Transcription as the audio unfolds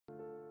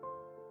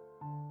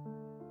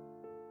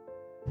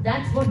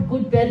That's what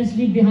good parents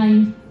leave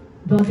behind.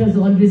 Daughters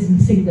always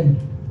missing them,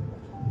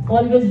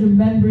 always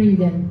remembering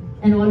them,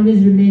 and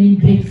always remaining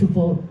grateful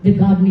for the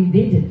gardening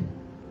they did.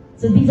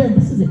 So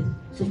this is it.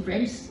 So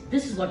friends,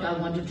 this is what I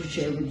wanted to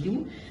share with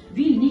you.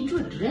 We need to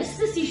address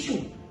this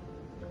issue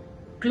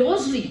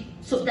closely.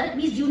 So that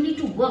means you need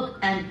to work,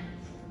 and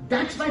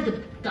that's why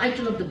the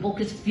title of the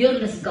book is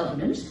Fearless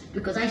Governance,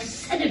 because I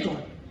said it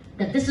all,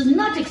 that this is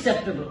not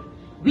acceptable.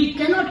 We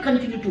cannot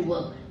continue to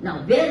work.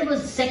 Now, where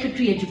was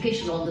Secretary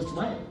Education all this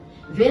while?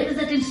 Where is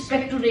that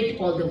inspectorate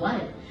all the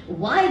while?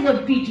 Why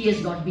were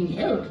PTAs not being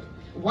held?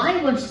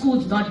 Why were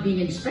schools not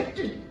being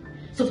inspected?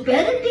 So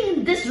parenting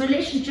in this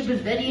relationship is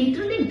very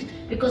interlinked,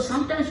 because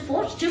sometimes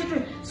for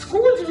children,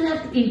 schools will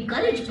have to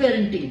encourage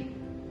parenting,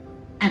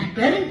 and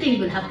parenting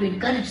will have to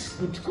encourage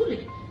good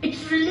schooling.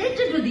 It's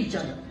related with each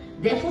other.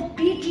 Therefore,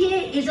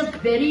 PTA is a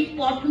very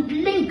important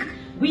link.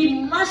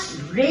 We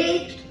must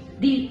rate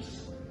the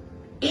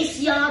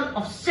ACR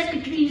of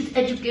Secretary's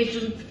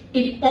Education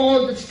in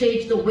all the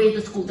states the way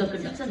the schools are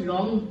conducted. It's a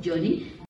long journey.